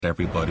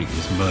Everybody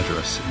is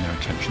murderous in their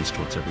intentions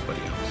towards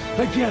everybody else.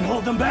 They can't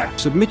hold them back.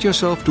 Submit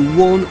yourself to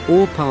one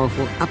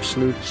all-powerful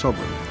absolute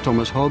sovereign.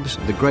 Thomas Hobbes,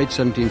 the great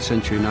 17th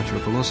century natural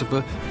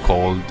philosopher,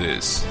 called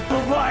this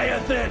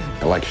Leviathan!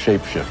 They're like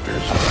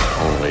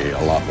shapeshifters, only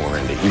a lot more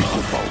into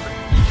Eastern folk.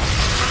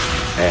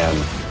 And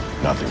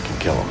nothing can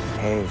kill them.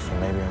 Hey, so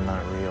maybe I'm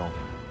not real,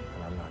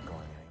 and I'm not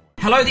going anywhere.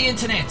 Hello the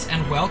internet,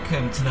 and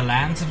welcome to the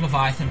Lands of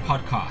Leviathan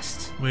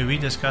podcast, where we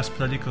discuss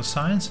political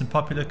science and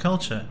popular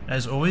culture,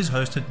 as always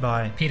hosted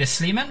by Peter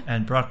Sleeman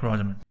and Brock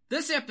Roderman.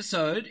 This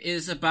episode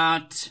is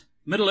about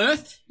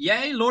Middle-earth.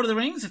 Yay, Lord of the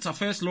Rings. It's our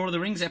first Lord of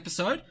the Rings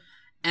episode.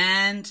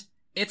 And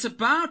it's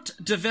about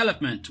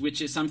development,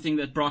 which is something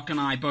that Brock and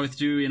I both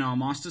do in our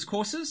master's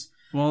courses.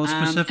 Well, a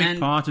specific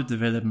part of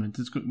development.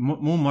 It's got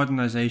more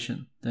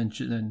modernization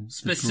than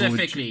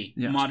specifically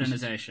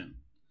modernization.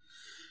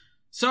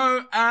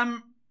 So,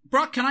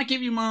 Brock, can I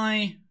give you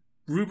my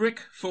rubric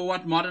for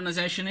what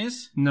modernization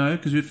is? No,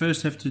 because we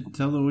first have to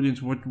tell the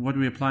audience what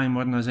we're applying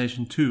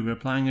modernization to. We're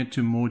applying it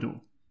to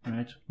Mordor,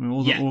 right? When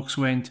all the orcs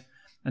went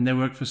and they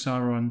worked for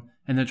Sauron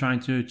and they're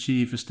trying to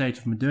achieve a state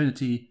of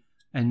modernity,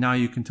 and now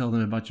you can tell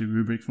them about your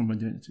rubric for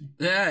modernity.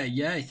 Yeah,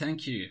 yay,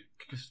 thank you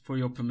for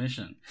your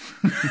permission.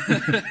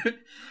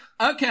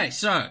 Okay,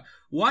 so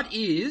what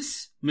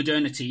is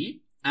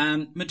modernity?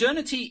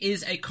 Modernity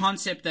is a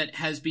concept that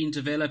has been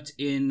developed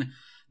in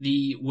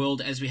the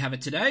world as we have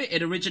it today.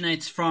 It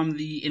originates from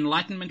the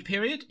Enlightenment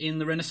period in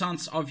the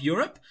Renaissance of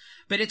Europe,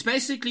 but it's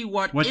basically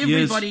what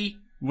everybody...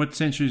 What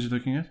centuries are you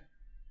looking at?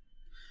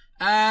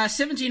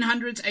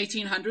 1700s,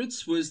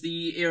 1800s was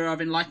the era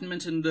of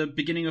Enlightenment and the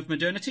beginning of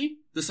modernity,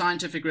 the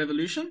scientific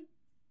revolution.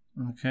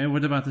 Okay,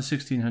 what about the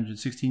 1600s,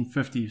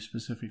 1650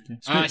 specifically?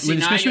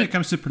 Especially when it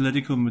comes to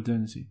political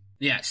modernity.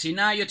 Yeah, see,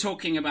 now you're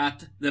talking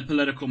about the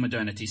political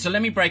modernity. So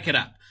let me break it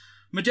up.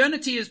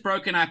 Modernity is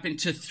broken up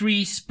into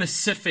three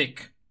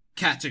specific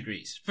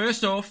categories.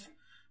 First off,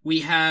 we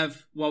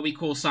have what we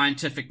call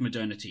scientific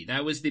modernity.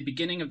 That was the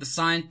beginning of the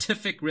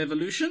scientific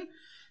revolution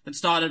that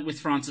started with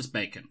Francis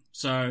Bacon.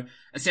 So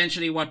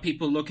essentially what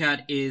people look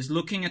at is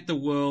looking at the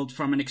world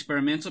from an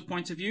experimental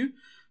point of view,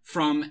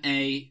 from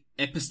a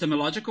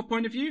epistemological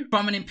point of view,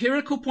 from an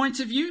empirical point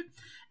of view,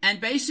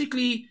 and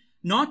basically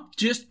not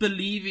just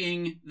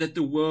believing that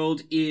the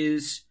world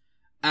is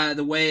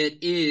the way it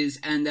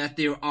is and that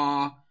there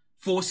are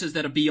forces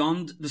that are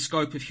beyond the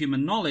scope of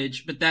human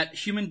knowledge, but that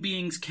human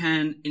beings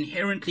can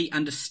inherently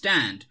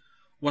understand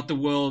what the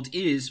world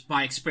is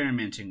by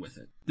experimenting with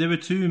it. There were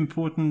two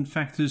important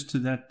factors to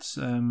that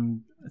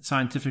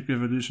scientific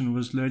revolution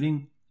was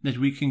learning that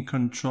we can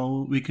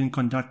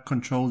conduct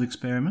controlled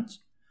experiments.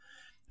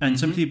 And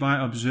simply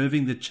by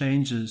observing the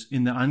changes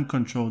in the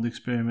uncontrolled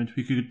experiment,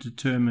 we could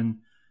determine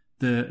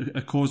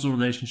a causal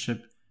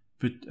relationship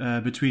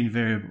between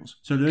variables.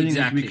 So learning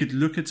that we could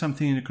look at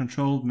something in a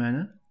controlled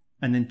manner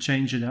and then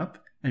change it up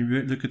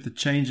and look at the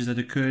changes that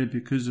occurred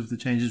because of the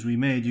changes we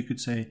made. You could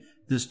say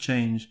this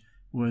change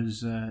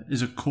is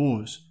a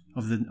cause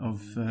of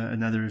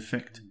another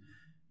effect.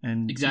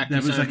 And exactly.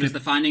 That was so it was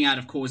the finding out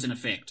of cause and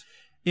effect.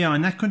 Yeah,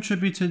 and that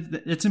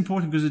contributed. It's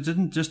important because it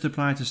didn't just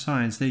apply to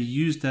science. They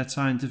used that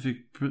scientific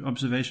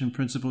observation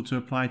principle to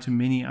apply to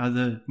many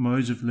other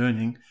modes of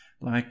learning,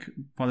 like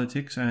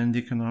politics and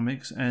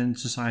economics and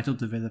societal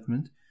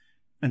development.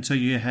 And so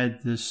you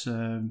had this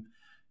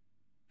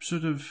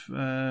sort of,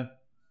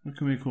 what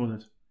can we call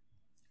it?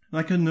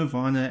 Like a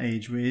nirvana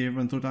age where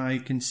everyone thought, I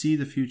can see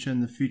the future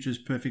and the future is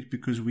perfect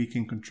because we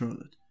can control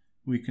it.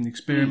 We can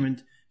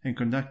experiment and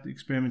conduct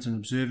experiments and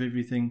observe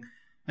everything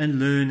and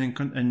learn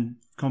and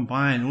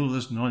combine all of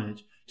this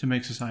knowledge to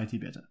make society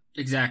better.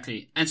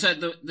 Exactly. And so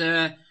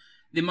the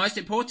most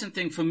important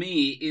thing for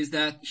me is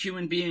that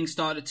human beings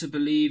started to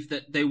believe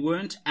that they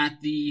weren't at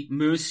the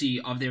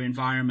mercy of their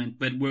environment,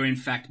 but were in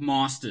fact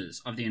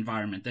masters of the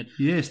environment.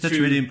 Yes, that's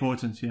really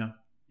important, yeah.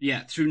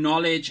 Yeah, through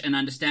knowledge and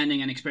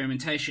understanding and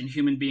experimentation,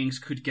 human beings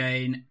could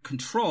gain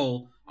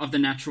control of the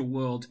natural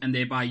world and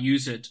thereby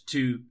use it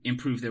to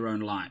improve their own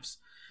lives.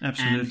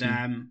 Absolutely.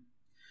 And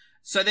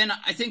so then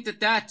I think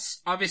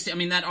that's obviously,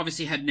 that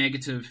obviously had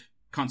negative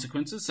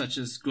consequences such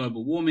as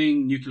global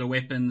warming, nuclear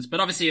weapons, but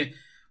obviously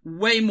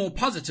way more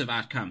positive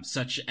outcomes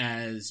such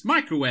as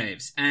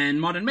microwaves and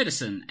modern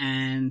medicine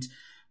and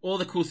all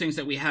the cool things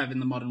that we have in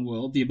the modern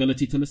world. The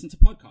ability to listen to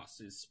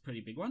podcasts is a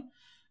pretty big one.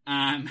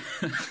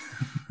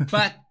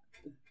 But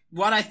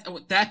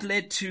that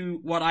led to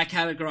what I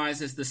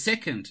categorize as the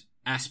second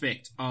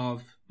aspect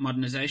of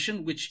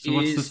modernization, which is... So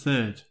what's the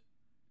third?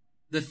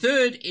 The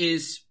third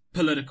is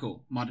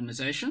political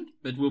modernization,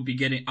 but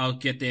I'll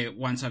get there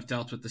once I've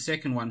dealt with the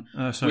second one,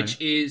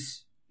 which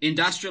is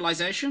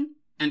industrialization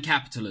and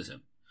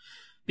capitalism.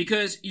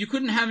 Because you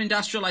couldn't have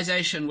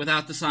industrialization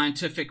without the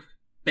scientific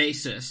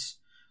basis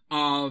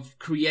of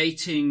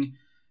creating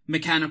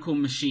mechanical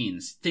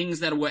machines, things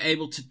that were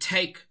able to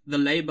take the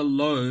labor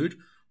load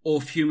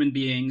off human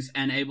beings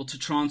and able to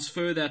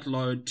transfer that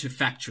load to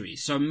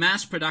factories. So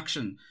mass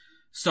production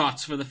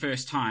starts for the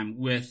first time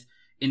with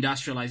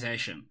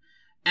industrialization.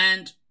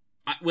 And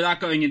without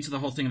going into the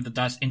whole thing of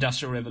the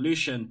Industrial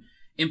Revolution,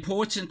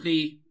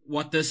 importantly,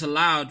 what this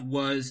allowed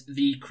was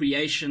the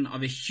creation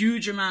of a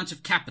huge amount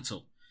of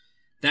capital.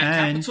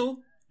 Capital...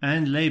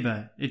 And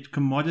labor. It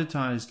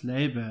commoditized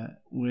labor,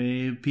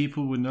 where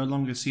people were no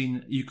longer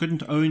seen. You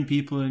couldn't own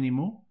people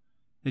anymore.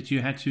 That they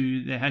had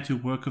to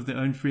work of their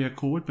own free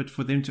accord. But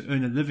for them to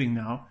earn a living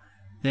now,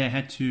 they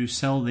had to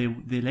sell their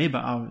labor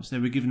hours. They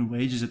were given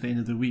wages at the end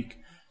of the week.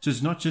 So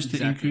it's not just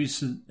the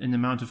increase in the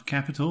amount of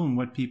capital and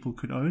what people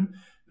could own,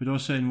 but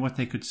also in what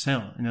they could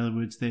sell. In other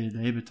words, their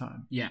labor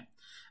time. Yeah.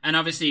 And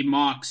obviously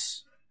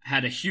Marx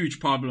had a huge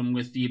problem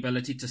with the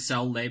ability to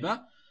sell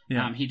labor.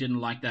 Yeah. He didn't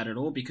like that at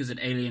all because it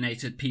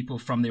alienated people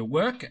from their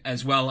work,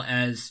 as well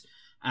as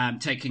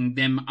taking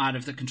them out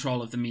of the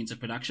control of the means of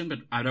production. But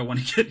I don't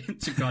want to get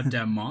into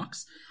goddamn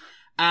Marx.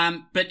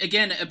 But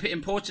again,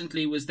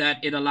 importantly was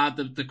that it allowed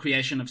the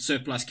creation of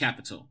surplus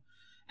capital.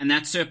 And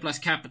that surplus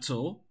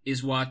capital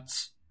is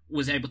what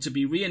was able to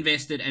be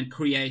reinvested and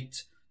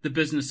create the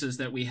businesses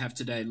that we have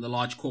today, the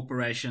large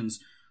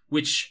corporations,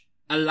 which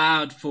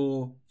allowed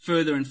for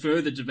further and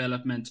further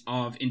development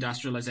of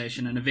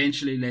industrialization and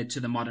eventually led to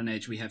the modern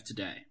age we have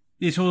today.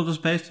 Yes, all of this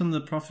based on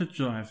the profit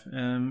drive.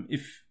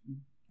 If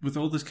with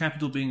all this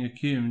capital being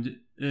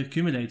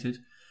accumulated,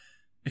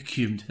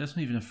 that's not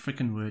even a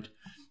freaking word.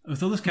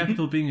 With all this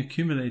capital being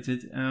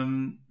accumulated,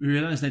 we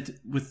realized that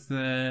with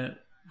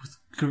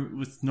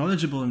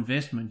knowledgeable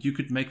investment, you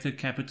could make that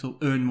capital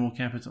earn more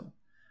capital.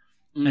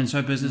 And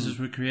so businesses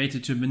were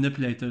created to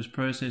manipulate those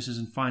processes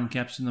and find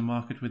gaps in the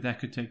market where that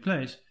could take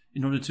place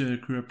in order to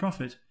accrue a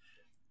profit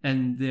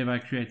and thereby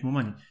create more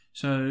money.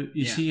 So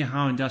you see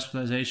how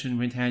industrialization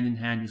went hand in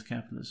hand with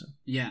capitalism.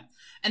 Yeah.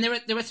 And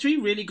there were three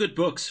really good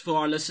books for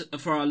our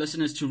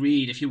listeners to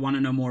read if you want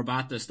to know more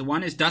about this. The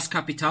one is Das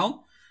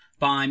Kapital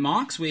by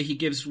Marx, where he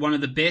gives one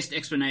of the best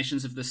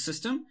explanations of this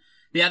system.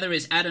 The other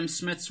is Adam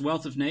Smith's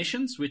Wealth of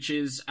Nations, which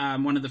is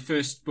one of the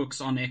first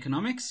books on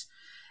economics.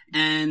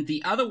 And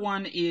the other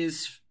one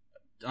is,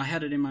 I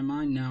had it in my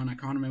mind now and I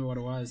can't remember what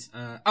it was.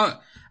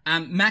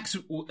 Max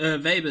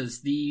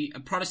Weber's The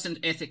Protestant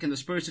Ethic and the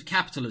Spirit of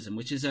Capitalism,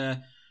 which is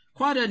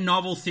quite a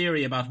novel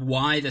theory about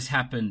why this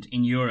happened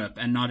in Europe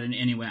and not in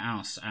anywhere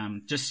else.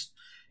 Just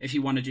if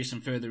you want to do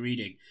some further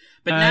reading.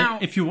 But now,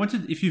 if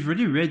you've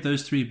already read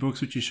those three books,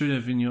 which you should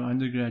have in your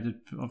undergrad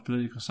of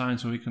political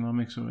science or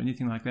economics or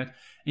anything like that,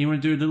 and you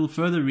want to do a little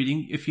further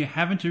reading, if you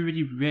haven't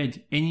already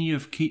read any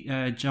of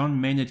John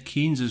Maynard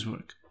Keynes's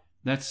work,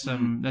 that's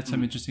some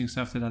interesting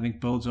stuff that I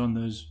think builds on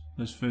those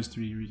first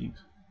three readings.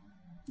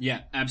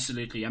 Yeah,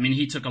 absolutely. I mean,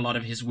 he took a lot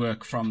of his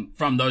work from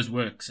those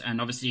works, and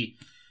obviously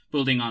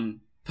building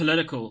on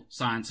political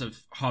science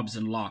of Hobbes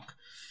and Locke.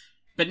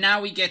 But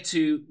now we get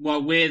to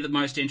what we're the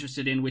most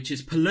interested in, which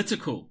is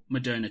political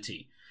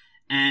modernity.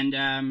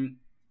 And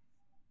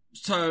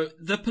so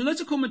the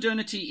political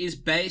modernity is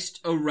based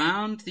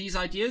around these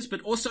ideas,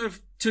 but also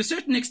to a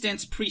certain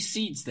extent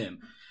precedes them.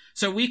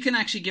 So we can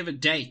actually give a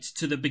date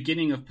to the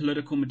beginning of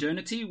political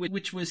modernity,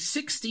 which was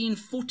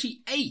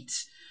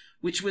 1648,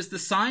 which was the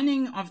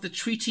signing of the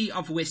Treaty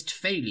of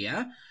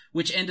Westphalia,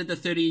 which ended the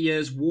 30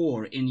 Years'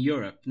 War in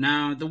Europe.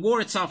 Now, the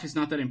war itself is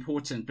not that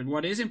important, but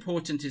what is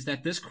important is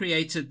that this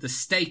created the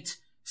state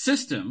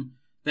system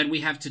that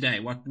we have today,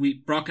 what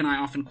Brock and I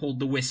often called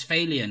the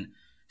Westphalian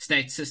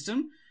state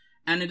system,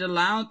 and it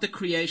allowed the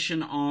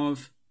creation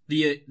of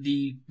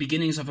the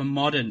beginnings of a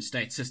modern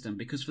state system,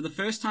 because for the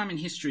first time in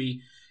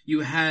history,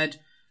 you had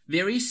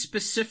very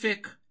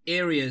specific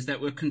areas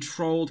that were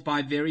controlled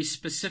by very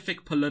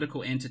specific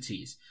political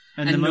entities.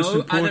 And the most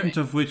important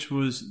of which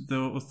was the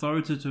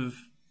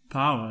authoritative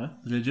power,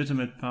 the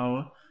legitimate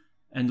power,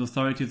 and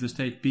authority of the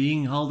state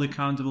being held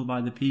accountable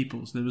by the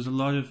people. So there was a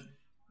lot of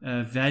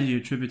value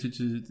attributed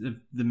to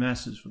the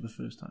masses for the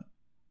first time.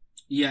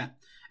 Yeah.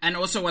 And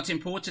also what's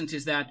important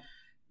is that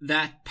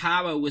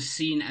power was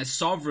seen as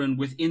sovereign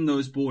within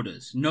those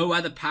borders. No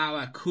other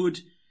power could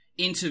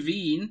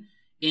intervene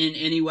in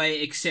any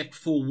way except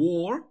for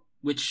war,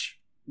 which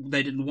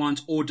they didn't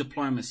want, or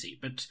diplomacy.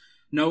 But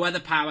no other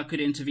power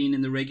could intervene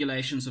in the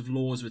regulations of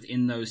laws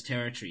within those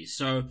territories.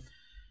 So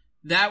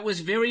that was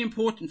very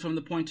important from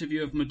the point of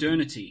view of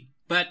modernity.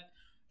 But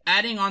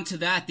adding on to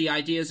that, the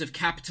ideas of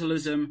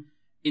capitalism,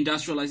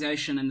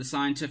 industrialization, and the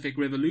scientific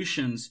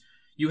revolutions,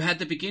 you had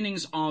the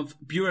beginnings of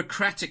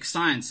bureaucratic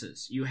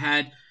sciences. You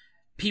had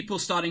people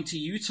starting to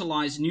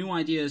utilize new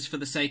ideas for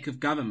the sake of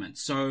government.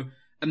 So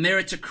a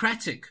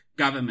meritocratic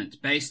government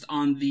based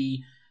on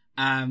the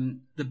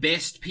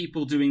best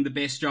people doing the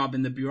best job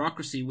in the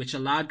bureaucracy, which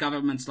allowed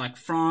governments like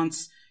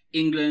France,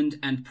 England,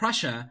 and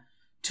Prussia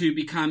to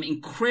become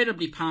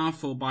incredibly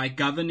powerful by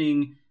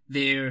governing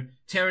their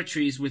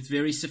territories with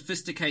very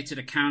sophisticated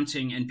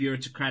accounting and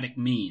bureaucratic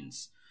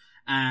means.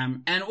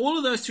 And all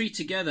of those three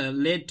together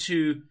led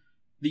to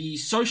the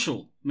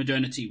social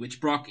modernity, which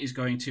Brock is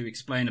going to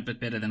explain a bit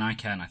better than I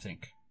can, I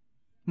think.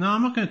 No,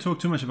 I'm not going to talk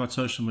too much about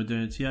social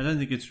modernity. I don't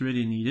think it's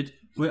really needed.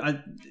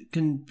 I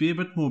can be a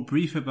bit more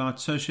brief about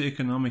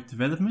socioeconomic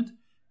development,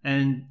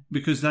 and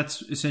because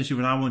that's essentially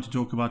what I want to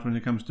talk about when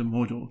it comes to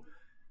Mordor.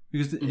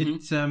 Because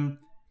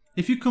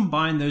if you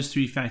combine those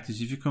three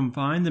factors, if you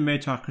combine the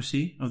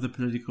meritocracy of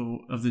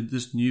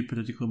this new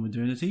political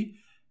modernity,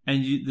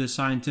 and the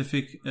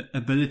scientific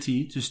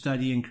ability to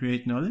study and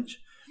create knowledge,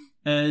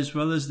 as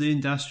well as the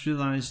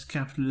industrialized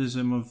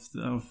capitalism of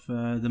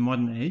the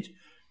modern age,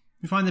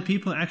 you find that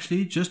people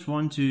actually just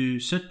want to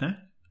sit back,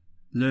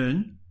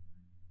 learn,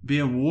 be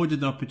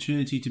awarded the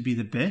opportunity to be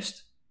the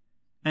best,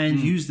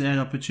 and use that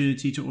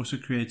opportunity to also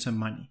create some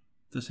money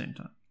at the same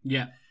time.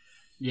 Yeah.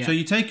 Yeah. So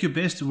you take your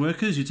best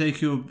workers, you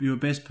take your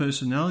best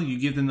personnel, you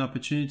give them the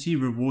opportunity,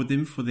 reward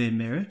them for their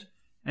merit,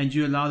 and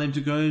you allow them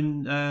to go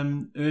and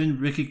earn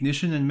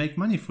recognition and make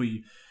money for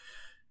you.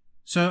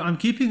 So I'm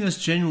keeping this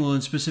general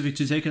and specific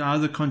to take it out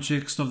of the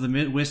context of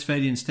the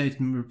Westphalian state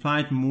and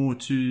reply it more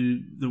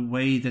to the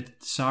way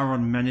that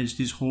Sauron managed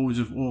his hordes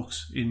of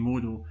orcs in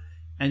Mordor,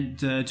 and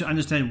to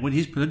understand what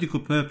his political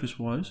purpose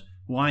was,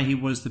 why he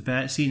was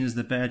seen as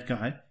the bad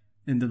guy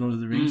in the Lord of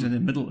the Rings and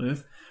in Middle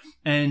Earth,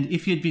 and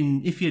if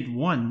he had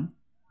won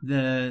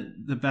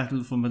the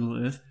battle for Middle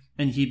Earth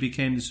and he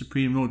became the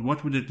Supreme Lord,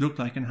 what would it look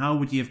like, and how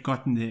would he have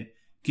gotten there,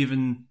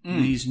 given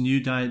these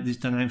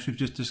dynamics we've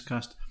just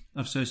discussed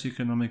of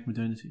socioeconomic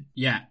modernity?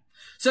 Yeah.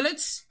 So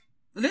let's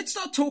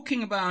start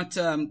talking about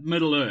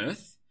Middle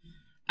Earth.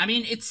 I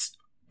mean, it's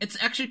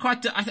actually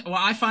quite.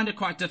 I find it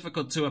quite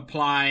difficult to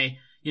apply,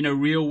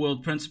 real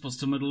world principles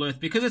to Middle Earth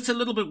because it's a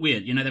little bit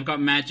weird. They've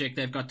got magic,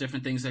 they've got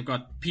different things, they've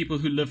got people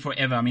who live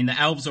forever. I mean, the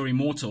elves are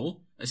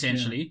immortal,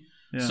 essentially.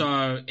 Yeah.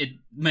 So it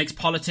makes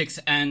politics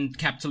and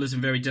capitalism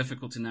very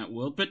difficult in that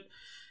world. But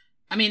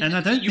I mean, and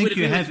I don't think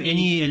you have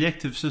any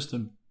elective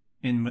system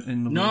in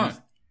Middle Earth.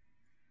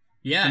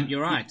 Yeah,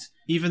 you're right.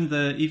 Even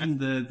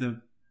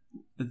the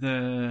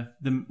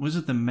was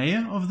it the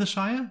mayor of the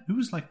Shire? Who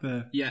was like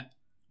the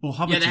or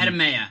Hobbiton? Yeah, they had a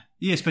mayor.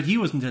 Yes, but he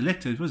wasn't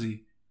elected, was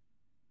he?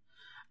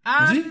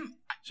 Was he?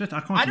 Shit, I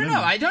can't remember. I don't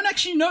know. I don't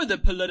actually know the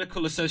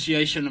political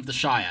association of the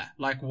Shire,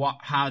 like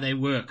how they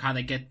work, how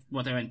they get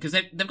what they're in, because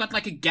they've got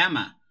like a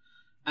Gamma.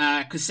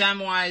 Because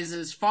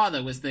Samwise's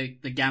father was the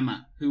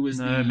Gamma, who was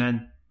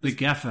the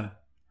Gaffer.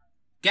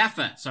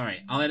 Gaffer,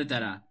 sorry, I'll edit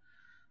that out.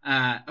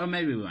 Or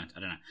maybe we won't, I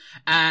don't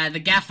know. The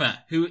Gaffer,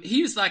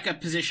 he was like a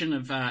position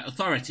of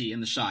authority in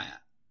the Shire.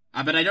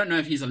 But I don't know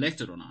if he's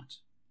elected or not.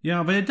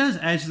 Yeah, but it does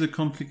add to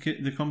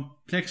the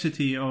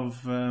complexity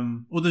of,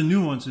 or the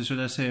nuances,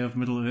 should I say, of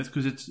Middle Earth,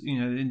 because it's,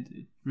 it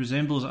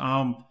resembles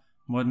our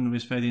modern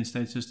Westphalian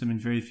state system in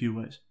very few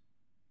ways.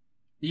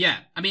 Yeah,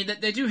 I mean,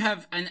 they do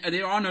have, and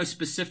there are no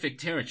specific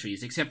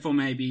territories, except for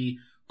maybe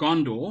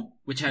Gondor,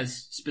 which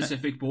has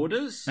specific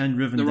borders. And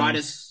Rivendell.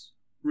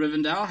 The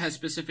Rivendell has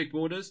specific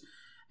borders.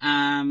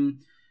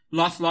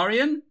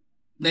 Lothlorien,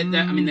 I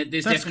mean,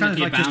 there's that's definitely kind of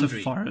like a boundary. Just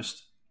a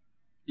forest.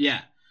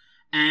 Yeah.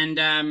 And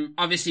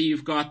obviously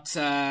you've got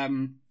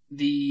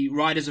the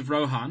Riders of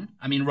Rohan.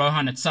 I mean,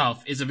 Rohan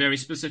itself is a very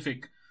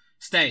specific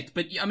state.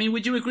 But, I mean,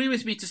 would you agree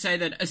with me to say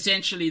that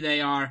essentially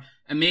they are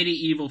a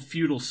medieval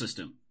feudal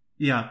system?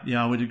 Yeah,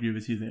 I would agree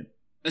with you there.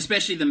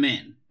 Especially the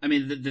men. I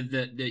mean,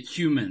 the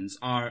humans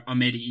are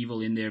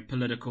medieval in their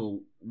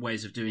political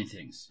ways of doing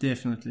things.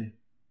 Definitely.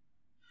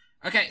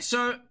 Okay,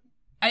 so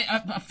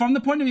from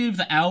the point of view of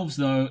the elves,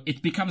 though,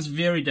 it becomes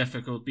very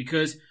difficult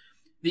because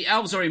the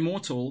elves are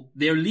immortal.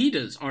 Their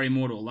leaders are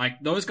immortal.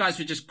 Like, those guys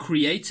were just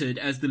created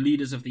as the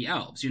leaders of the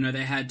elves.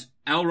 They had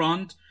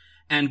Elrond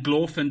and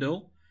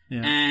Glorfindel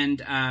and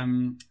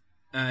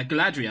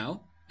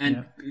Galadriel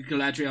and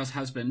Galadriel's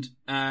husband.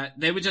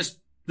 They were just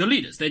the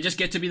leaders. They just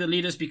get to be the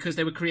leaders because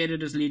they were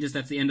created as leaders.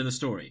 That's the end of the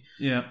story.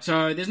 Yeah.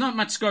 So there's not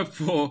much scope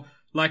for,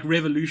 like,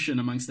 revolution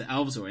amongst the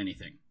elves or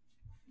anything.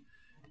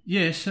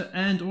 Yes,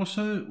 and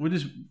also what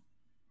is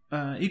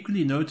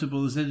equally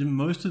notable is that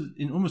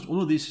in almost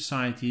all of these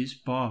societies,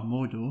 bar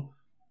Mordor,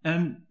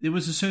 there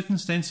was a certain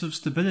sense of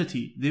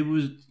stability. There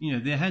was,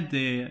 they had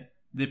their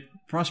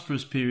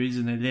prosperous periods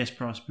and their less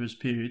prosperous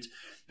periods,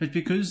 but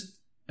because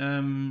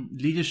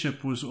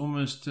leadership was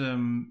almost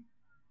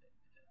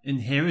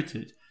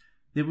inherited,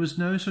 there was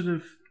no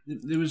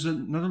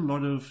not a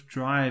lot of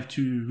drive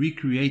to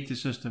recreate the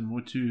system or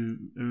to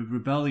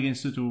rebel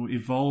against it or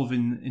evolve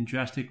in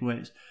drastic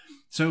ways.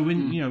 So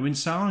when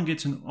Sauron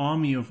gets an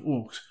army of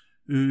orcs,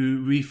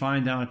 who we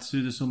find out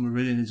through the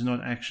Silmarillion is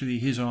not actually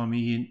his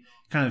army, he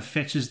kind of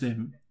fetches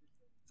them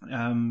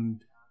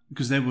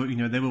because they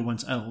were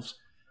once elves,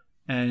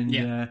 and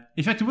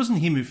in fact it wasn't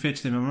him who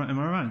fetched them. Am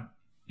I right?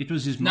 It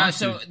was his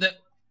master. No,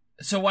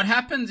 so what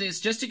happens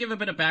is, just to give a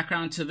bit of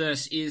background to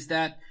this, is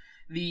that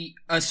the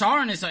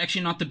Sauron is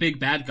actually not the big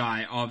bad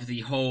guy of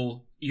the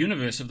whole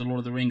universe of the Lord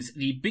of the Rings.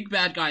 The big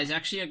bad guy is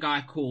actually a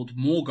guy called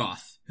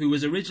Morgoth, who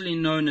was originally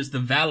known as the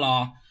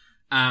Valar.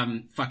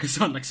 Fuck, I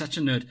sound like such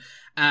a nerd.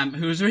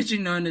 Who was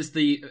originally known as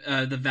the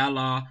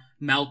Valar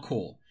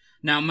Melkor.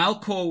 Now,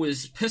 Melkor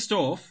was pissed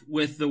off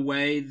with the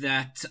way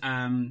that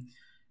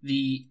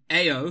the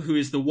Ao, who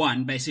is the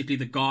One, basically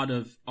the god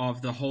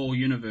of the whole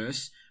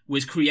universe,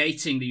 was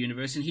creating the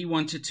universe, and he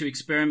wanted to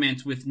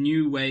experiment with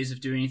new ways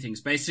of doing things.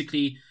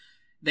 Basically,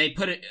 they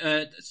put it.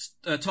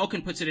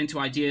 Tolkien puts it into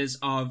ideas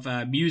of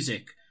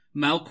music.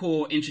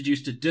 Melkor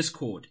introduced a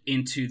discord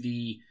into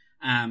the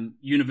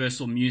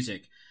universal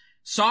music.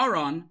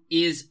 Sauron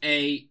is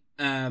a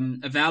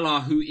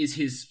Valar who is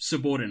his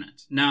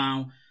subordinate.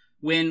 Now,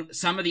 when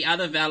some of the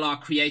other Valar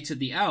created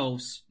the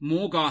elves,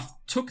 Morgoth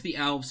took the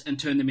elves and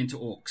turned them into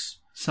orcs.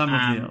 Some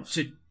of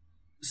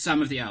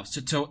the elves.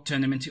 To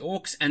turn them into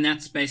orcs, and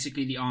that's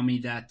basically the army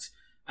that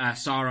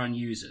Sauron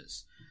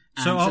uses.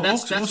 So are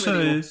that's orcs also...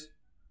 where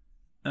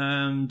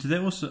the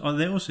orcs... Are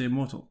they also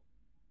immortal?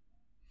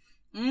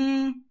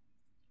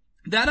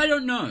 That I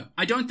don't know.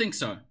 I don't think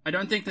so. I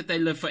don't think that they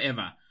live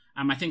forever.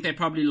 I think they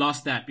probably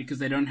lost that because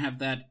they don't have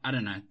that, I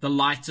don't know, the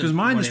light of Because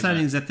my whatever.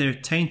 understanding is that they're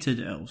tainted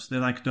elves.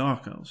 They're like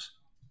dark elves.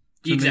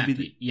 So Exactly,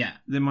 maybe yeah.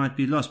 They might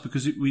be lost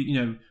because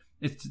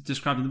it's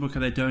described in the book how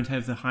they don't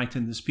have the height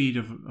and the speed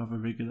of a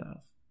regular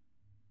elf.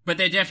 But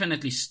they're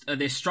definitely,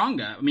 they're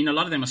stronger. I mean, a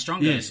lot of them are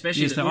stronger,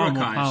 especially the they are more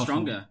Uruk-hai are powerful.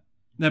 stronger.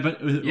 No,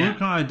 but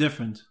Uruk-hai are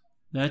different.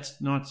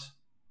 That's not...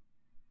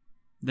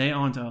 They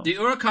aren't elves. The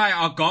Uruk-hai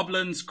are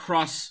goblins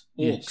cross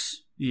orcs.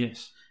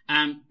 Yes.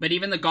 But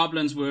even the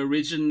goblins were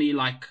originally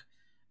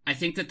I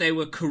think that they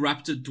were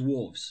corrupted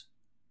dwarves.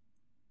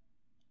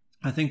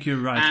 I think you're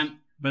right.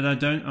 But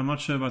I'm not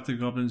sure about the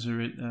goblins'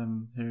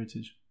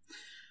 heritage.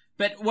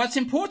 But what's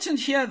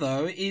important here,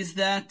 though, is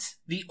that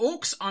the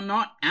orcs are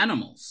not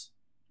animals.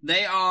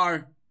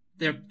 They're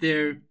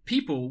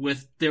people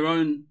with their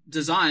own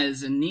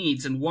desires and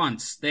needs and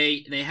wants.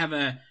 They have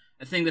a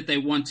thing that they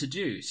want to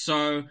do.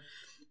 So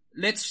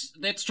let's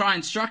try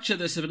and structure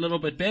this a little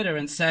bit better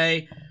and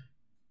say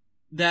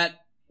that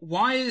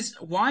why is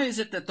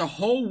it that the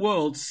whole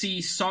world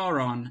sees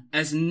Sauron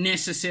as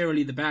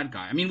necessarily the bad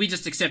guy? I mean, we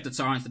just accept that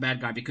Sauron's the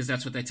bad guy because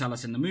that's what they tell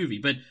us in the movie.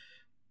 But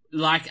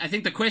I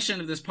think the question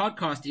of this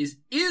podcast is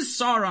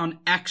Sauron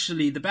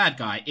actually the bad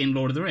guy in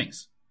Lord of the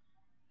Rings?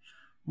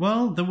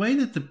 Well, the way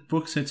that the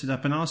book sets it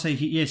up, and I'll say,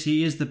 yes,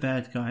 he is the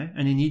bad guy,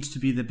 and he needs to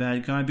be the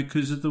bad guy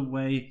because of the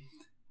way,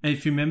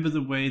 if you remember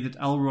the way that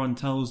Elrond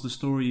tells the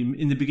story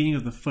in the beginning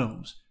of the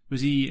films,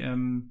 was he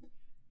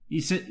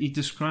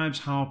describes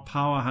how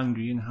power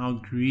hungry and how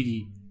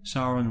greedy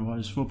Sauron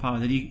was for power,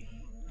 that he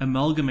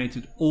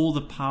amalgamated all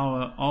the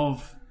power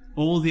of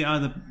all the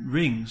other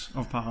rings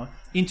of power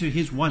into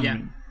his one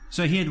ring.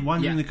 So he had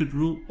one ring that could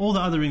rule all the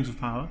other rings of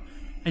power,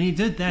 and he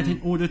did that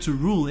in order to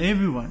rule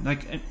everyone.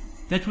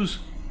 That was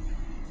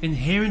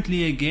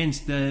inherently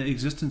against the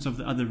existence of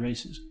the other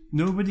races.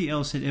 Nobody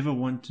else had ever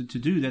wanted to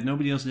do that.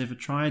 Nobody else had ever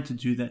tried to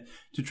do that.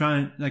 To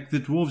try the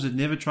dwarves had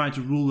never tried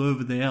to rule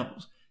over the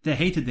elves. They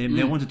hated them.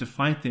 They wanted to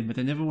fight them, but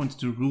they never wanted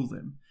to rule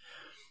them.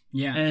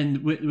 Yeah.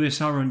 And where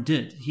Sauron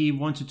did, he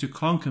wanted to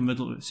conquer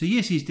Middle-earth. So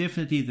yes, he's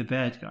definitely the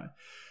bad guy.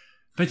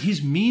 But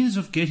his means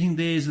of getting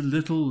there is a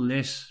little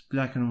less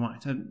black and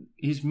white.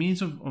 His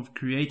means of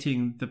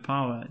creating the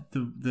power,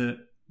 the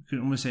you could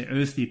almost say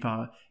earthly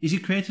power, is he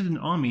created an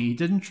army. He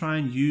didn't try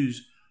and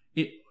use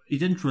it. He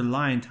didn't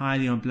rely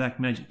entirely on black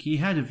magic. He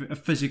had a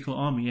physical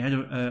army. He had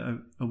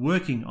a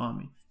working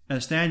army, a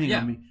standing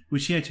army,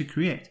 which he had to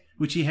create,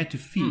 which he had to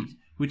feed,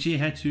 which he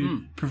had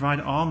to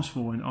provide arms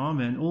for and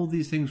armor. And all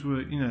these things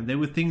were, they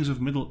were things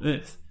of Middle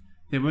Earth.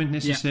 They weren't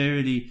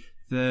necessarily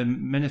the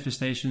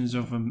manifestations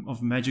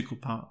of magical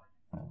power.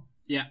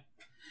 Yeah.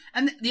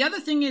 And the other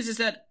thing is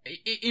that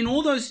in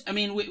all those, I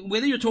mean,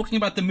 whether you're talking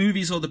about the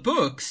movies or the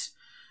books,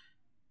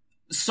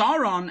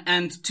 Sauron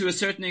and to a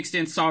certain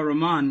extent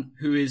Saruman,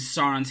 who is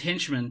Sauron's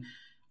henchman,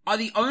 are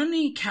the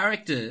only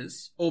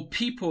characters or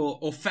people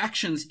or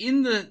factions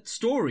in the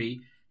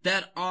story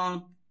that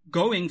are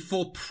going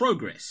for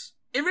progress.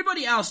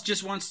 Everybody else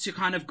just wants to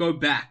kind of go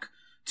back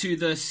to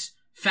this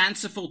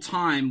fanciful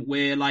time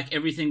where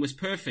everything was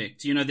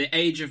perfect. The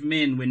age of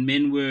men, when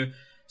men were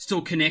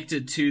still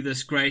connected to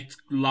this great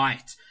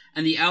light.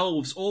 And the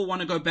elves all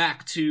want to go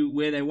back to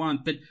where they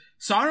want. But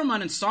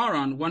Saruman and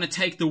Sauron want to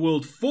take the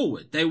world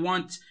forward. They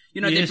want,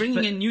 they're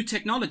bringing in new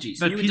technologies,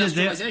 new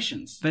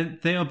industrializations.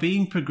 But they are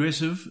being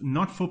progressive,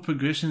 not for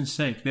progression's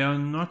sake. They are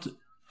not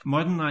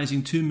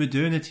modernizing to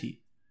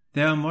modernity.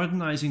 They are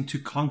modernizing to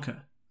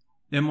conquer.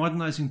 They're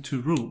modernizing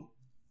to rule.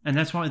 And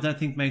that's why I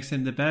think makes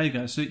them the bad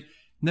guys. So,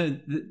 no,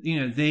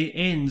 their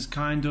ends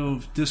kind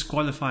of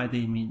disqualify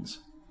their means.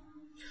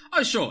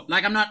 Oh, sure.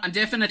 I'm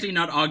definitely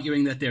not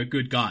arguing that they're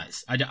good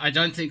guys. I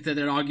don't think that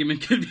an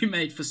argument could be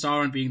made for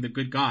Sauron being the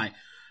good guy.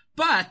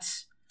 But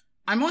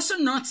I'm also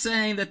not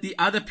saying that the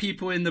other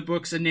people in the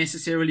books are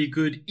necessarily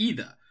good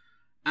either.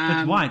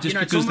 But why? Just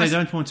because they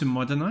don't want to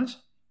modernize?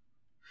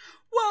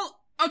 Well,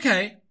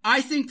 okay.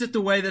 I think that the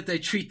way that they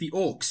treat the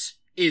orcs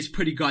is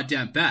pretty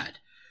goddamn bad.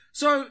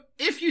 So,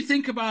 if you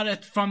think about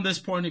it from this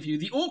point of view,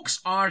 the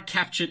orcs are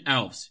captured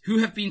elves who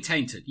have been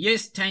tainted.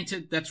 Yes,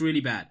 tainted, that's really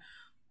bad.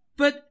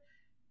 But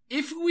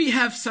if we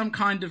have some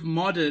kind of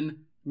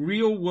modern,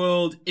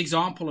 real-world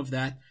example of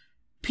that,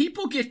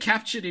 people get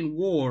captured in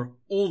war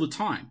all the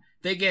time.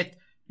 They get,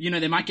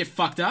 they might get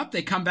fucked up.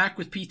 They come back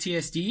with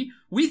PTSD.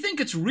 We think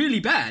it's really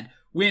bad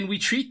when we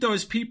treat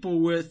those people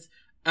with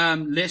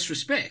less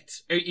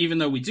respect, even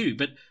though we do.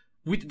 But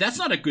that's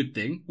not a good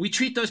thing. We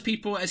treat those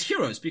people as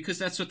heroes because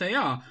that's what they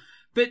are.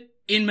 But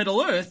in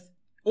Middle-earth,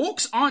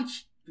 orcs aren't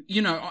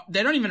you know,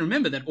 they don't even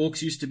remember that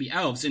orcs used to be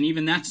elves, and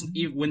even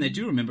when they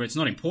do remember, it's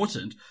not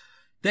important.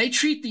 They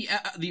treat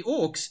the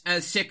orcs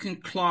as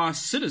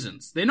second-class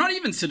citizens. They're not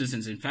even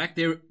citizens, in fact.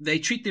 They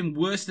treat them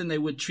worse than they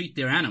would treat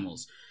their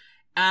animals.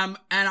 And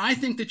I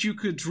think that you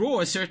could draw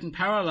a certain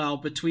parallel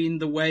between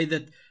the way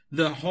that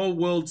the whole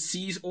world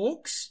sees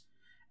orcs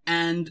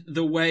and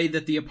the way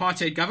that the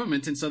apartheid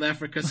government in South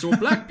Africa saw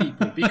black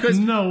people. Because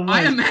No way.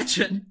 I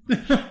imagine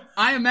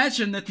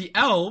that the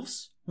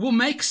elves will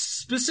make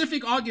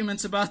specific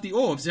arguments about the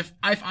orcs. If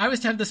I was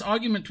to have this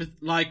argument with,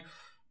 like,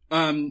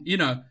 you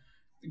know,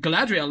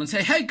 Galadriel and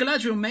say, hey,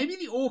 Galadriel, maybe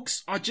the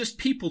orcs are just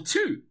people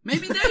too.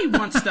 Maybe they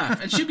want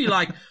stuff. And she'd be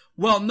like,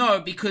 well,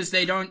 no, because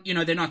they don't, you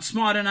know, they're not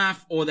smart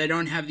enough or they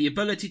don't have the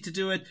ability to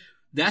do it.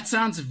 That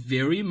sounds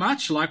very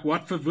much like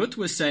what Verwoerd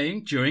was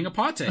saying during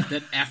apartheid,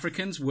 that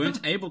Africans weren't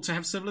able to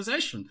have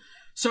civilization.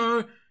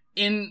 So,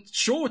 in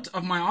short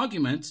of my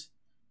argument,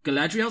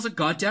 Galadriel's a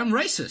goddamn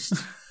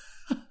racist.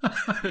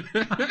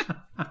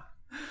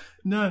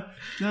 No,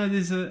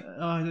 there's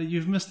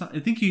you've missed out. I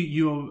think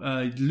you're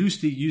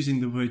loosely using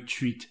the word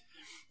treat.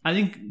 I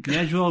think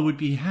Galadriel would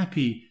be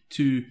happy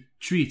to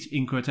treat,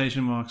 in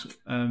quotation marks,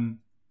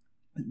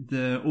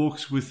 the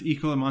orcs with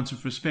equal amounts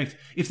of respect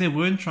if they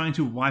weren't trying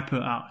to wipe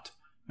her out.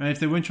 Right? If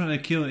they weren't trying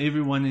to kill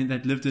everyone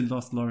that lived in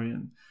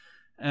Lothlorien.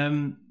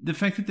 The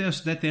fact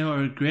that they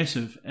are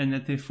aggressive and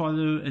that they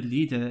follow a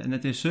leader and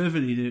that they serve a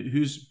leader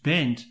who's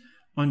bent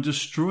on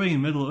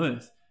destroying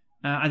Middle-earth,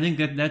 I think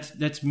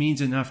that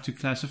means enough to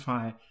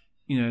classify,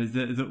 you know,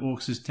 the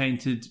orcs as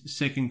tainted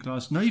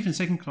second-class, not even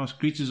second-class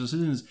creatures or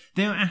citizens.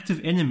 They are active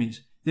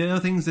enemies. They are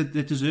things that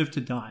deserve to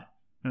die,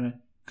 right?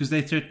 Because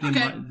they threaten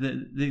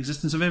the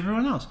existence of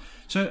everyone else.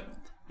 So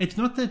it's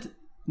not that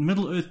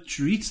Middle-earth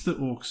treats the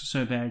orcs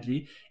so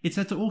badly. It's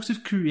that the orcs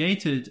have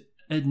created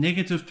a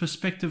negative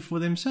perspective for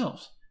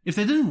themselves. If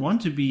they didn't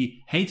want to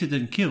be hated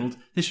and killed,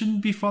 they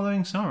shouldn't be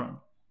following Sauron.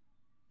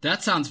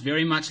 That sounds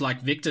very much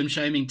like victim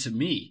shaming to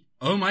me.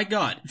 Oh my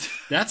God.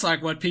 That's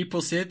like what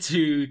people said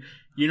to,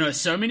 you know,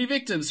 so many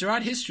victims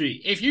throughout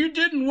history. If you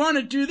didn't want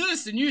to do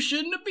this, then you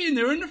shouldn't have been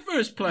there in the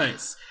first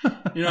place.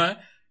 You know,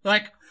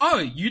 like, oh,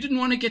 you didn't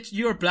want to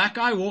you're a black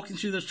guy walking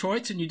through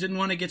Detroit and you didn't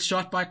want to get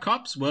shot by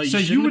cops? Well, you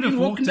shouldn't have been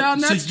walking down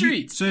that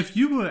street. So if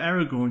you were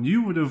Aragorn,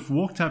 you would have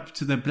walked up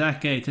to the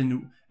Black Gate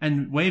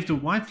and waved a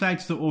white flag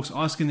to the orcs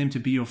asking them to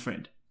be your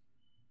friend.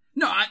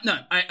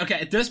 Okay,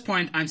 at this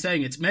point, I'm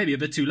saying it's maybe a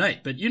bit too late,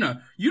 but you know,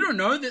 you don't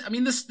know that, I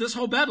mean, this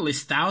whole battle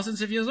is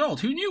thousands of years old.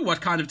 Who knew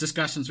what kind of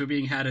discussions were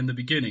being had in the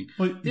beginning?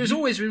 Well, There's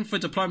always room for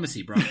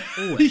diplomacy, bro.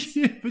 Always.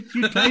 Yeah, but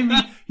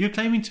you're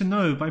claiming to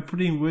know by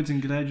putting words in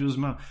Galadriel's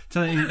mouth,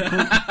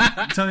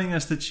 telling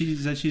us that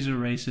she's a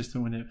racist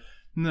or whatever.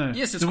 No.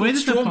 Yes, it's the way called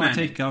that the straw man.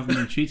 apartheid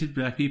government treated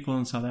black people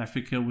in South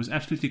Africa was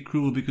absolutely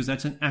cruel because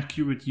that's an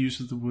accurate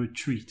use of the word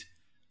treat.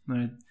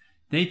 Right?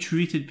 They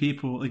treated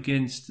people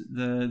against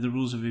the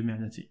rules of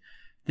humanity.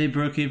 They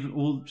broke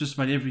just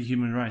about every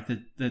human right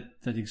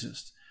that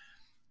exists.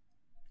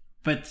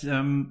 But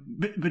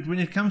when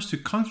it comes to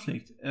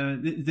conflict,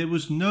 there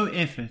was no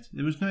effort.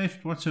 There was no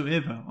effort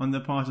whatsoever on the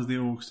part of the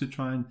orcs to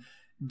try and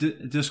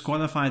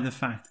disqualify the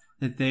fact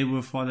that they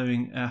were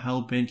following a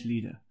hell-bent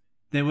leader.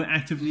 They were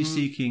actively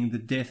seeking the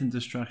death and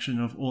destruction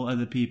of all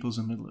other peoples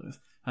in Middle-earth.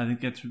 I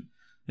think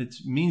it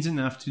means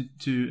enough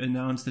to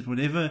announce that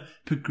whatever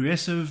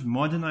progressive,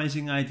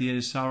 modernizing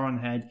ideas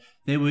Sauron had,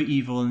 they were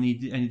evil and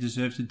he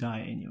deserved to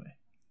die anyway.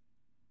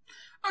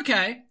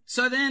 Okay,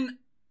 so then,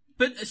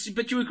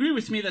 but you agree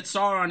with me that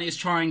Sauron is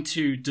trying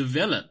to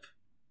develop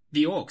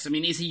the orcs? I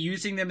mean, is he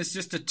using them as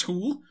just a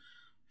tool,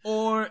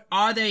 or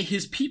are they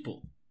his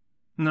people?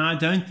 No, I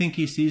don't think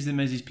he sees them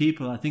as his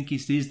people. I think he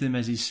sees them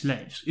as his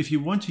slaves. If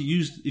you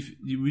use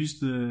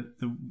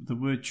the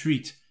word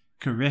treat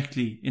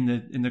correctly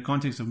in the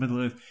context of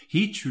Middle-earth,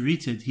 he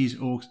treated his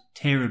orcs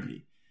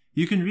terribly.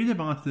 You can read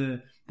about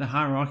the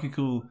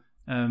hierarchical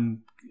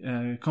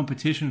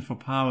competition for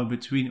power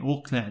between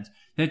orc clans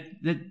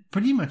that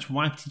pretty much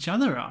wiped each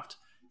other out.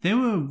 They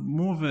were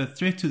more of a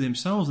threat to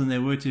themselves than they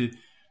were to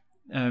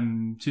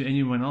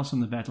anyone else on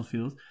the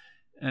battlefield.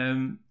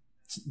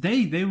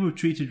 They were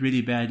treated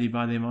really badly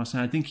by their master.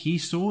 I think he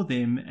saw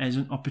them as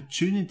an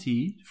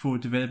opportunity for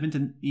development,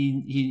 and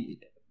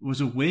he was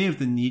aware of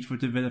the need for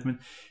development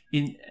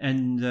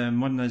and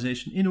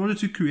modernization in order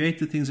to create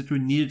the things that were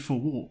needed for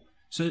war.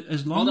 So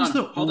as long as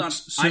the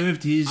orcs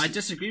served I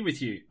disagree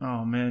with you.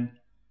 Oh man,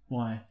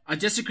 why? I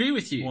disagree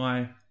with you.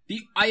 Why?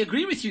 I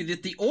agree with you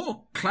that the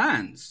orc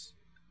clans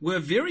were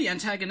very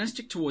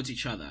antagonistic towards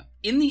each other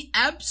in the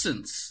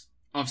absence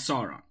of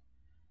Sauron.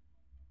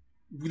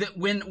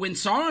 When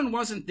Sauron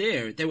wasn't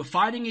there, they were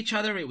fighting each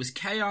other. It was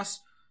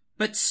chaos.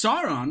 But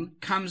Sauron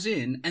comes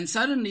in, and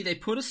suddenly they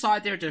put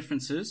aside their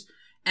differences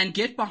and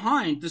get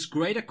behind this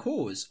greater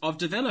cause of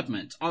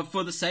development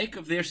for the sake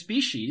of their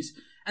species,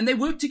 and they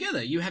work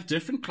together. You have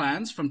different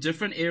clans from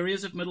different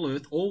areas of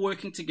Middle-earth all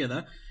working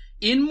together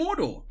in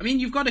Mordor. I mean,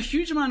 you've got a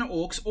huge amount of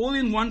orcs all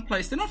in one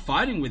place. They're not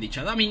fighting with each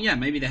other. I mean, yeah,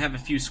 maybe they have a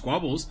few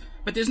squabbles,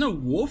 but there's no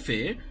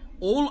warfare,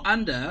 all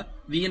under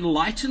the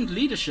enlightened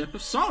leadership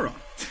of Sauron.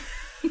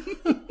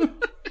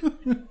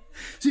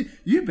 See,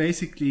 you're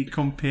basically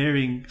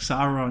comparing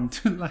Sauron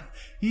to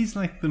he's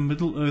like the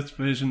Middle-earth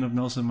version of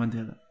Nelson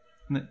Mandela.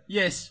 No.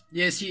 Yes,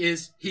 he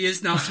is. He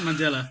is Nelson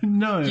Mandela.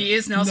 No. He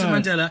is Nelson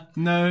Mandela.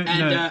 No, and,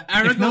 no.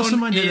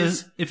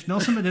 Aragorn If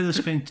Nelson Mandela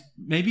spent,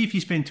 maybe if he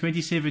spent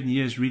 27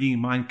 years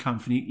reading Mein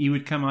Kampf, and he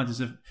would come out as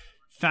a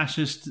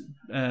fascist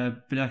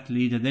black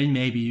leader, then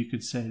maybe you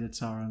could say that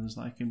Sauron is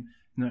like him.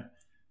 No.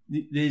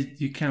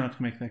 You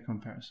cannot make that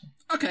comparison.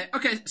 Okay.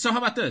 So how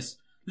about this?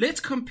 Let's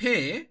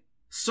compare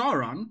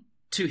Sauron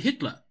to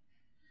Hitler.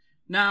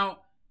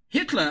 Now,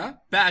 Hitler,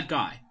 bad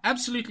guy.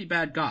 Absolutely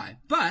bad guy.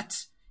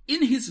 But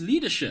in his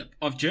leadership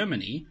of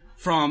Germany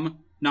from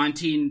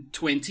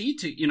 1920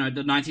 to,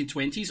 the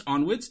 1920s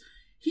onwards,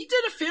 he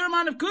did a fair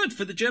amount of good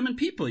for the German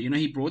people.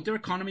 He brought their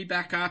economy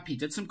back up. He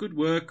did some good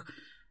work.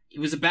 He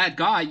was a bad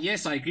guy.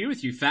 Yes, I agree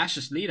with you.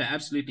 Fascist leader,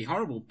 absolutely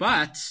horrible.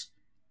 But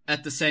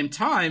at the same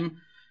time,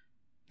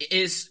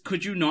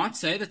 could you not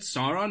say that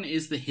Sauron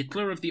is the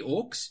Hitler of the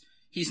orcs?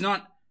 He's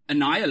not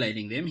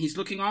annihilating them. He's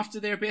looking after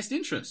their best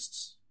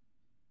interests.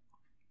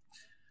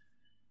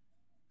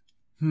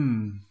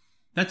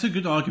 That's a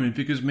good argument,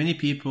 because many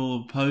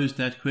people posed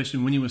that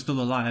question when he was still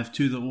alive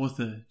to the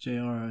author,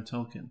 J.R.R.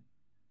 Tolkien.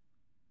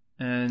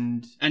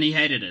 And he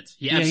hated it.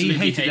 He absolutely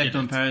hated that it.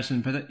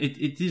 comparison, but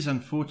it is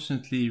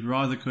unfortunately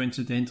rather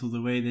coincidental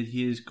the way that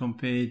he has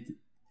compared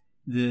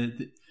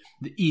the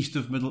east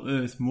of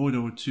Middle-earth,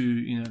 Mordor,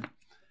 to,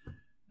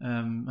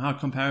 how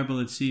comparable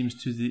it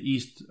seems to the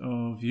east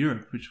of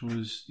Europe, which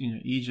was,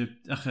 Egypt,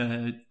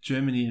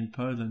 Germany and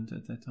Poland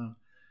at that time.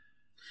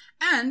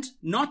 And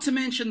not to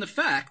mention the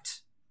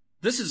fact,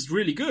 this is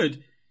really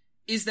good,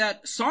 is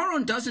that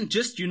Sauron doesn't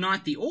just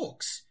unite the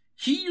orcs.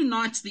 He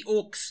unites the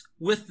orcs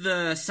with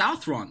the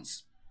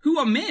Southrons, who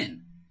are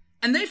men.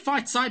 And they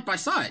fight side by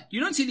side. You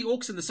don't see the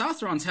orcs and the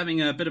Southrons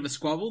having a bit of a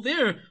squabble.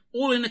 They're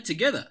all in it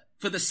together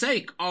for the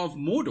sake of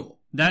Mordor.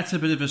 That's a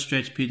bit of a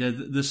stretch, Peter.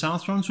 The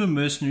Southrons were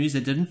mercenaries.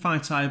 They didn't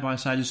fight side by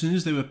side. As soon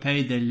as they were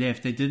paid, they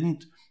left. They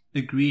didn't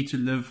agree to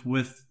live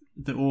with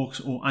the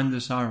orcs or under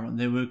Sauron.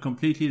 They were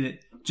completely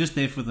just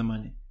there for the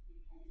money.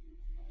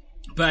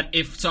 But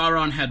if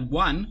Sauron had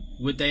won,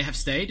 would they have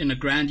stayed in a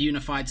grand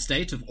unified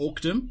state of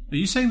orcdom? Are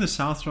you saying the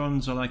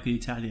Southrons are like the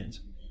Italians?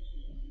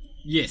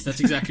 Yes, that's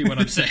exactly what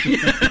I'm saying.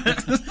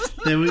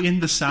 They were in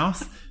the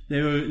south.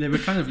 They were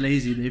kind of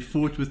lazy. They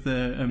fought with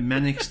a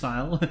manic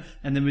style,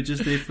 and they were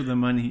just there for the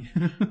money.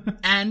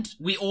 And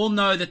we all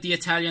know that the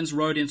Italians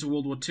rode into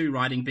World War II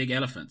riding big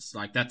elephants.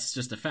 That's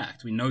just a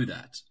fact. We know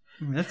that.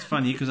 That's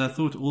funny, because I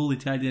thought all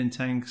Italian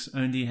tanks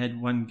only had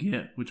one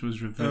gear, which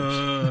was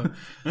reverse.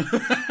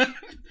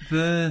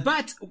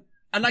 But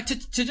I'd like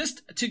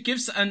to give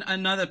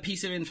another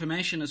piece of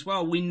information as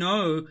well. We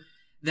know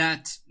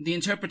that the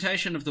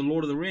interpretation of the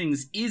Lord of the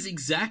Rings is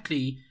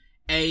exactly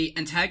a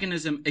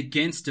antagonism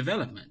against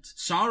development.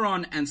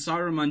 Sauron and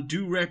Saruman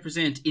do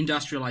represent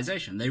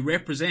industrialization. They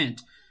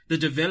represent the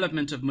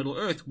development of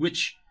Middle-earth,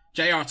 which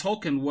J.R.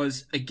 Tolkien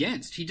was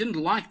against. He didn't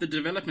like the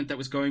development that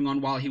was going on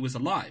while he was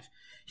alive.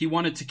 He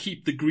wanted to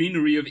keep the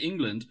greenery of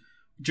England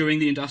during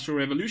the Industrial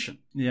Revolution.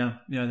 Yeah,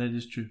 that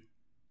is true.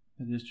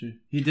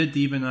 He did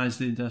demonize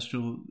the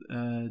industrial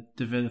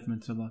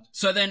development a lot.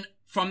 So then,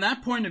 from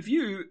that point of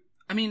view,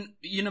 I mean,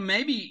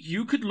 maybe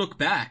you could look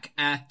back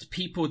at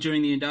people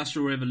during the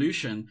Industrial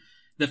Revolution,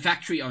 the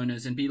factory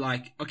owners, and be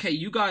like, okay,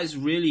 you guys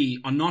really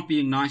are not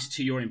being nice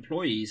to your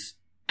employees.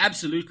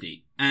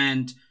 Absolutely.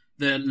 And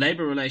the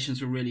labor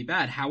relations were really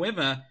bad.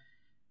 However,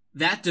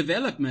 that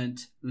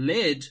development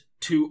led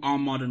to our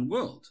modern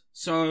world.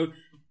 So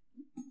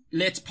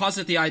let's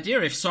posit the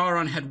idea, if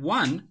Sauron had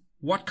won,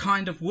 what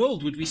kind of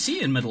world would we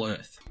see in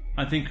Middle-earth?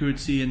 I think we would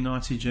see a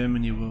Nazi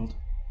Germany world.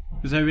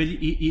 Because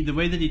the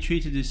way that he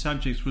treated his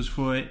subjects was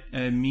for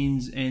a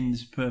means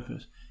ends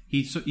purpose.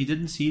 He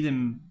didn't see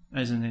them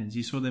as an end.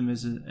 He saw them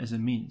as a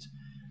means.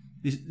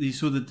 He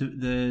saw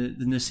the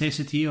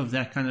necessity of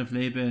that kind of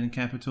labor and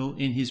capital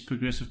in his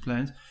progressive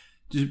plans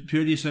to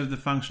purely serve the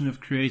function of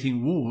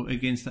creating war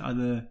against the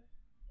other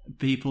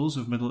peoples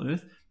of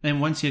Middle-earth. And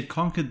once he had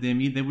conquered them,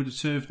 they would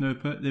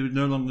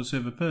no longer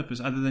serve a purpose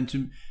other than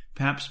to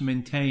perhaps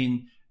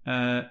maintain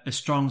a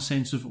strong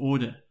sense of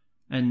order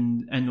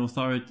and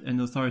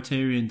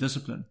authoritarian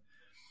discipline.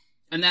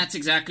 And that's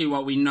exactly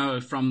what we know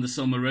from the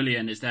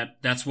Silmarillion, is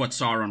that's what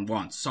Sauron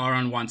wants.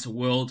 Sauron wants a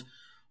world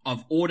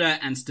of order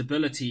and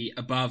stability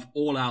above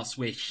all else,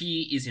 where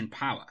he is in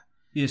power.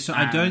 Yeah, so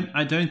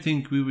I don't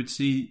think we would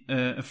see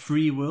a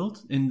free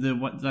world in the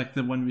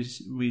one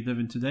we live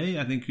in today.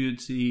 I think you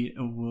would see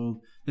a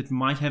world that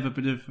might have a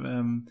bit of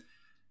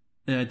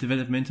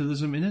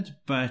developmentalism in it,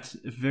 but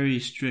very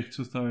strict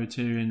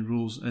authoritarian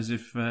rules, as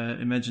if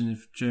imagine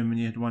if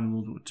Germany had won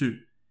World War II.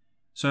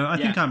 So I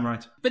think I'm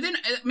right. But then,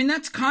 I mean,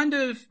 that's kind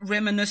of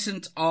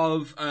reminiscent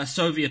of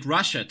Soviet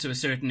Russia to a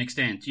certain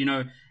extent.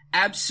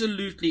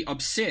 Absolutely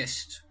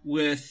obsessed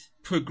with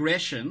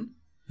progression.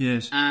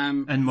 Yes,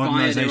 and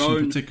modernization, via their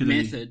own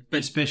particularly, method,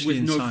 but especially with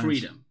in no science.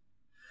 freedom.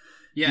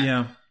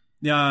 Yeah,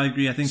 I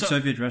agree. I think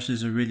Soviet Russia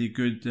is a really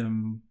good.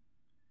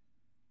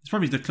 It's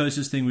probably the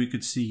closest thing we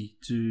could see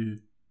to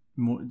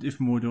if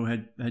Mordor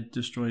had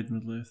destroyed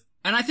Middle-earth.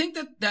 And I think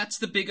that that's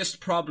the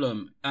biggest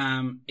problem,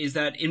 is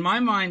that in my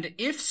mind,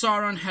 if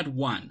Sauron had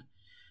won,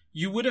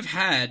 you would have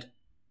had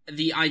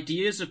the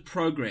ideas of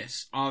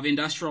progress, of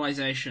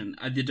industrialization,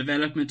 the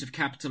development of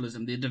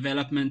capitalism, the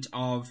development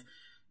of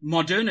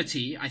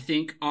modernity, I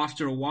think,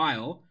 after a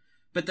while.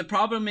 But the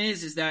problem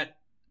is that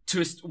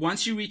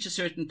once you reach a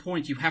certain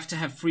point, you have to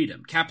have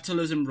freedom.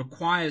 Capitalism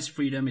requires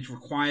freedom. It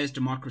requires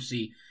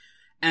democracy.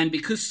 And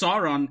because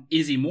Sauron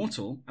is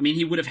immortal, I mean,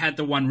 he would have had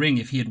the One Ring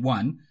if he had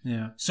won.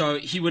 Yeah. So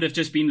he would have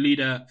just been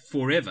leader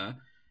forever.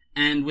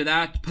 And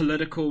without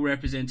political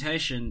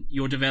representation,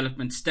 your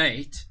development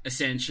state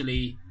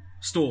essentially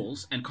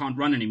stalls and can't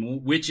run anymore,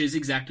 which is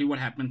exactly what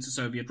happened to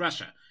Soviet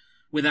Russia.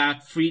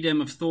 Without freedom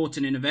of thought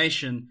and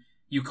innovation,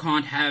 you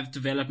can't have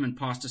development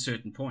past a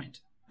certain point.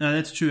 No,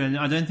 that's true. And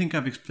I don't think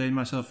I've explained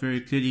myself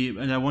very clearly,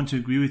 and I want to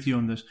agree with you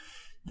on this.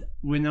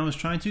 When I was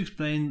trying to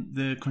explain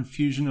the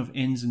confusion of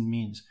ends and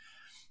means,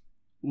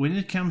 when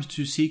it comes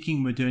to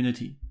seeking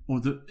modernity,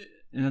 or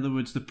in other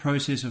words, the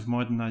process of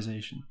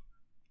modernization,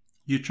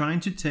 you're trying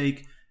to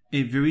take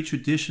a very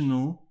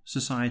traditional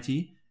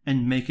society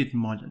and make it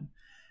modern,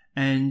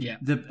 and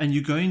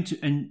you're going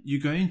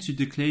to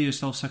declare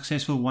yourself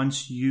successful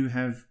once you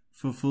have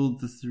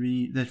fulfilled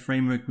that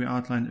framework we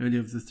outlined earlier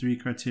of the 3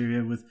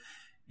 criteria with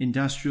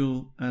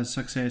industrial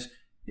success,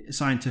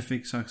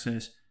 scientific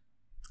success,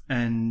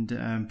 and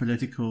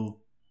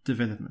political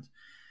development.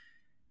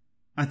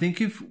 I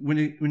think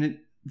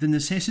the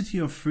necessity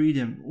of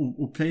freedom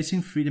or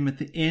placing freedom at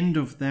the end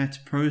of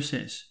that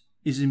process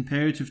is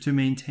imperative to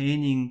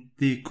maintaining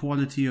the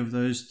equality of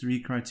those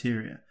 3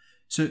 criteria.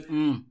 So,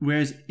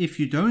 whereas if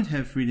you don't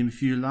have freedom,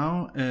 if you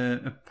allow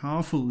a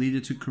powerful leader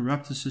to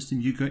corrupt the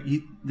system,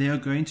 they are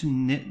going to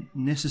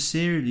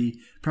necessarily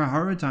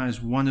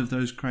prioritize one of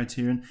those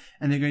criteria,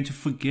 and they're going to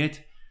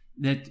forget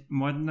that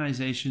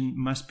modernization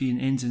must be an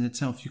end in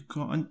itself. You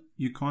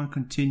can't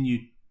continue.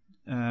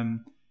 How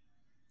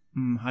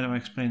do I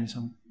explain this?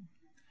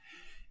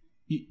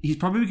 He's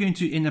probably going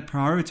to end up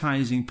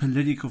prioritizing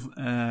political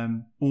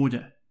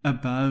order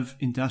above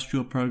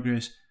industrial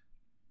progress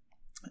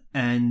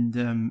and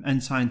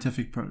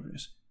scientific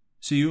progress.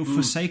 So you'll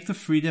forsake the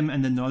freedom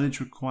and the knowledge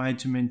required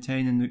to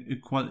maintain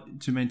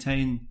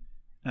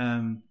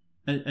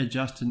a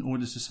just and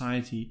ordered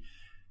society,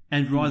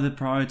 and rather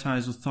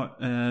prioritize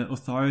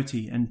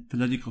authority and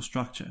political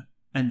structure.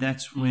 And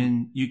that's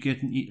when you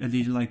get a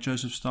leader like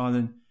Joseph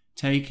Stalin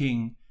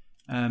taking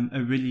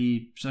a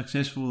really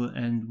successful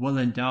and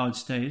well-endowed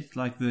state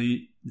like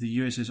the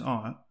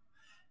USSR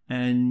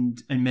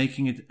and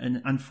making it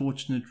an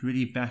unfortunate,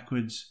 really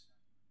backwards,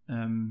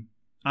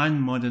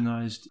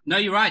 unmodernized. No,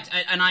 you're right.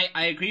 And I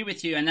agree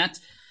with you. And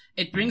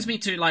it brings me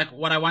to like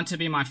what I want to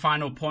be my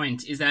final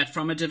point is that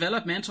from a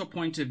developmental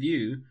point of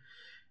view,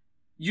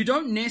 you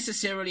don't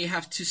necessarily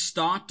have to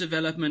start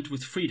development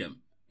with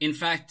freedom. In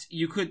fact,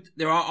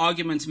 there are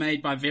arguments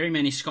made by very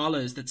many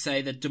scholars that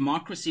say that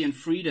democracy and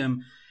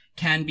freedom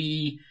can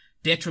be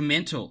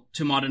detrimental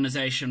to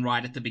modernization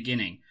right at the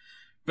beginning.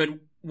 But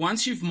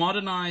once you've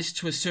modernized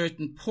to a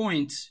certain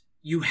point,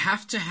 you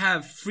have to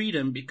have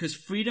freedom because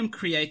freedom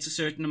creates a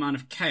certain amount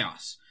of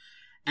chaos.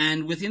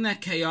 And within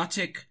that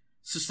chaotic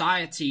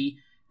society,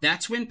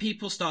 that's when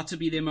people start to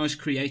be their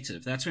most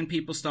creative. That's when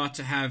people start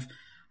to have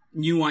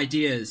new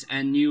ideas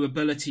and new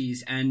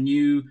abilities and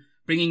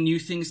bringing new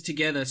things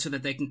together so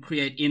that they can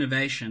create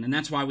innovation. And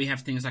that's why we have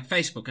things like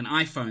Facebook and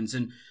iPhones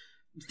and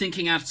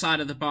thinking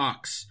outside of the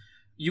box.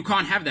 You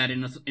can't have that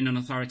in an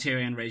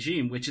authoritarian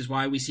regime, which is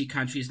why we see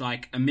countries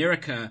like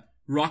America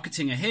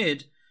rocketing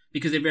ahead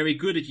because they're very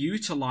good at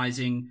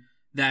utilizing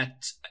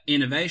that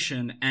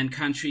innovation, and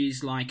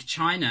countries like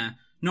China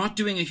not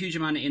doing a huge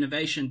amount of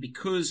innovation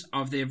because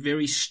of their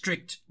very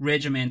strict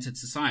regimented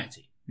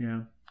society.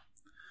 Yeah.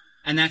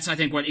 And that's, I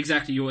think,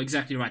 you're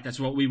exactly right. That's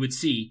what we would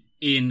see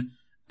in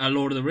A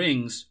Lord of the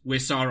Rings, where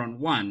Sauron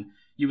won.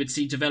 You would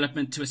see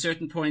development to a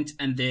certain point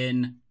and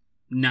then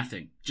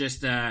nothing.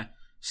 Just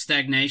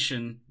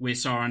stagnation where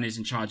Sauron is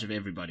in charge of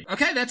everybody.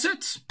 Okay, that's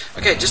it.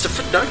 Okay, just a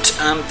footnote.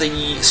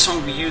 The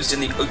song we used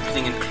in the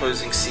opening and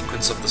closing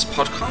sequence of this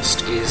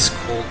podcast is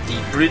called The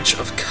Bridge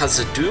of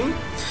Khazad-dûm.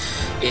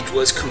 It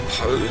was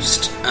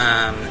composed,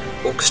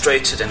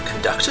 orchestrated and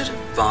conducted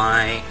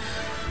by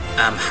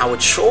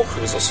Howard Shore,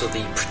 who was also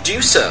the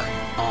producer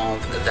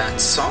of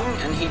that song,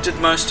 and he did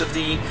most of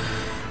the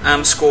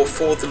score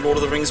for the Lord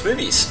of the Rings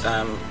movies.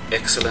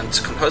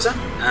 Excellent composer.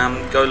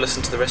 Go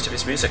listen to the rest of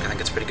his music. I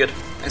think it's pretty good.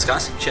 Thanks,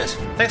 guys. Cheers.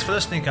 Thanks for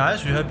listening,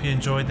 guys. We hope you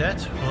enjoyed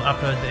that. We'll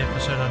upload the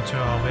episode onto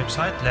our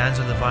website,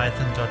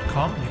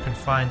 landsofleviathan.com. You can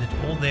find it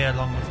all there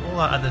along with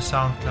all our other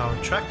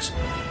SoundCloud tracks.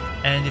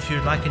 And if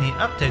you'd like any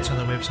updates on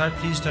the website,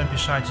 please don't be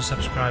shy to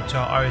subscribe to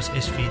our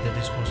RSS feed that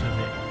is also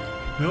there.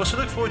 We also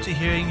look forward to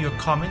hearing your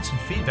comments and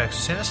feedback, so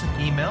send us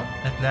an email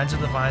at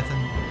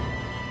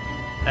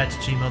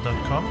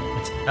landsofleviathan@gmail.com.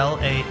 It's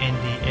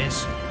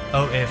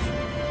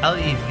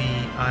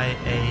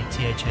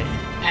LANDSOFLEVIATHA.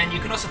 And you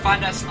can also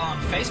find us on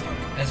Facebook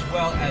as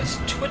well as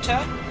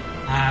Twitter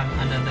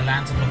under the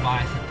Lands of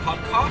Leviathan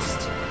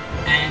podcast.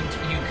 And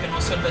you can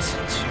also listen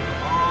to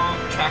our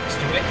tracks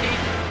directly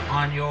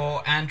on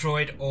your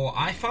Android or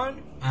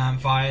iPhone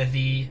via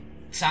the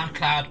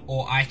SoundCloud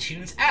or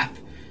iTunes app.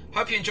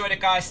 Hope you enjoyed it,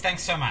 guys.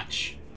 Thanks so much.